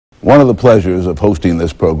One of the pleasures of hosting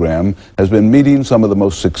this program has been meeting some of the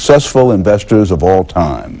most successful investors of all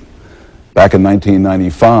time. Back in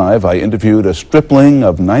 1995, I interviewed a stripling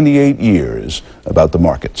of 98 years about the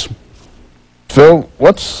markets. Phil,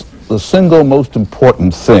 what's the single most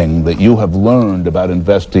important thing that you have learned about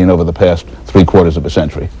investing over the past three-quarters of a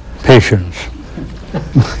century? Patience.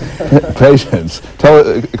 Patience.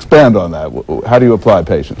 Expand on that. How do you apply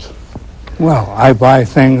patience? Well, I buy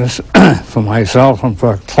things for myself and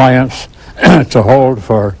for clients to hold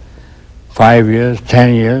for 5 years,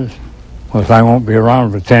 10 years. Well, I won't be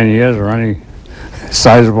around for 10 years or any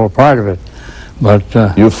sizable part of it. But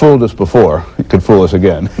you've fooled us before. You could fool us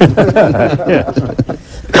again.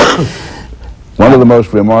 One of the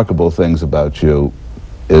most remarkable things about you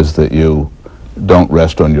is that you don't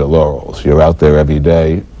rest on your laurels. You're out there every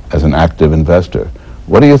day as an active investor.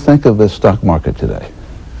 What do you think of the stock market today?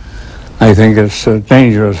 I think it's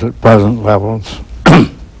dangerous at present levels.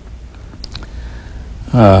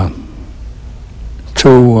 A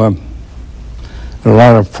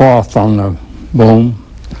lot of froth on the boom.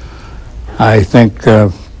 I think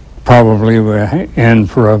probably we're in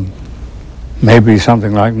for maybe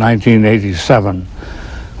something like 1987,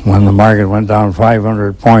 when the market went down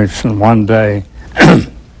 500 points in one day.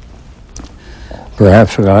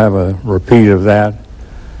 Perhaps we'll have a repeat of that.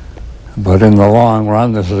 But in the long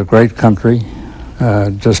run, this is a great country,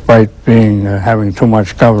 despite having too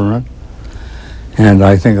much government. And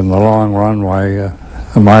I think in the long run,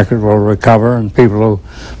 the market will recover, and people who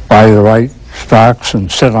buy the right stocks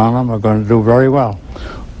and sit on them are going to do very well.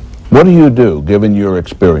 What do you do, given your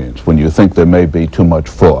experience, when you think there may be too much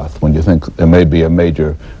froth, when you think there may be a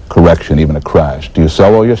major correction, even a crash? Do you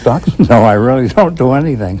sell all your stocks? No, I really don't do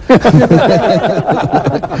anything. You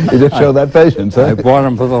just show that patience, huh? I bought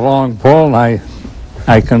them for the long pull, and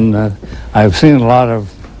I've seen a lot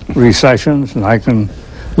of recessions, and I can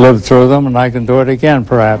live through them, and I can do it again,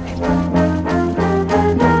 perhaps.